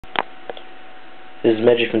This is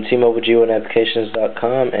Magic from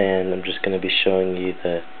T-MobileG1Applications.com, and I'm just going to be showing you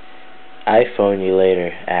the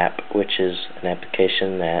Iphonulator app, which is an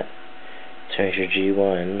application that turns your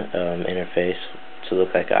G1 interface to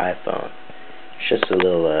look like an iPhone. It's just a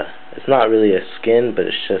little, it's not really a skin, but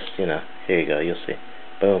it's just, here you go, you'll see.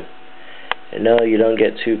 Boom. And no, you don't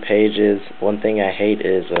get 2 pages. One thing I hate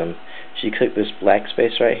is, if you click this black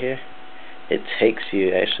space right here, it takes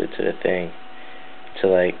you actually to the thing. To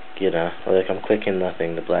like I'm clicking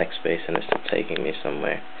nothing, the black space, and it's still taking me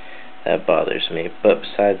somewhere. That bothers me. But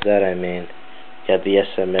besides that, you have the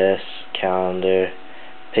SMS, calendar,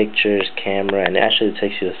 pictures, camera, and it actually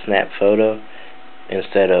takes you to snap photo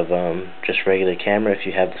instead of just regular camera. If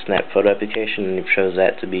you have the snap photo application, and it shows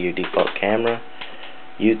that to be your default camera.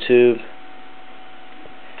 YouTube.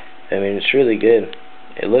 It's really good.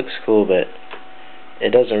 It looks cool, but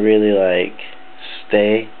it doesn't really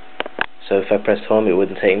stay. So if I pressed home, it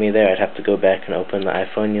wouldn't take me there. I'd have to go back and open the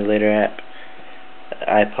Iphonulator app.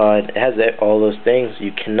 iPod, it has all those things.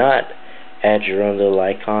 You cannot add your own little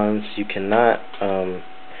icons. You cannot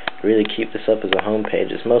really keep this up as a home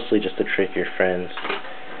page. It's mostly just to trick your friends.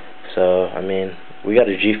 So, we got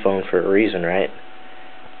a G phone for a reason, right?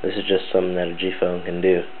 This is just something that a G phone can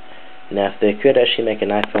do. Now, if they could actually make an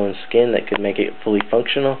iPhone skin that could make it fully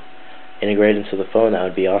functional, integrate into the phone, that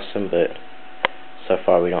would be awesome, but so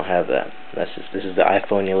far we don't have that. This is the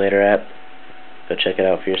Iphonulator app. Go check it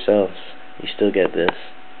out for yourselves. You still get this.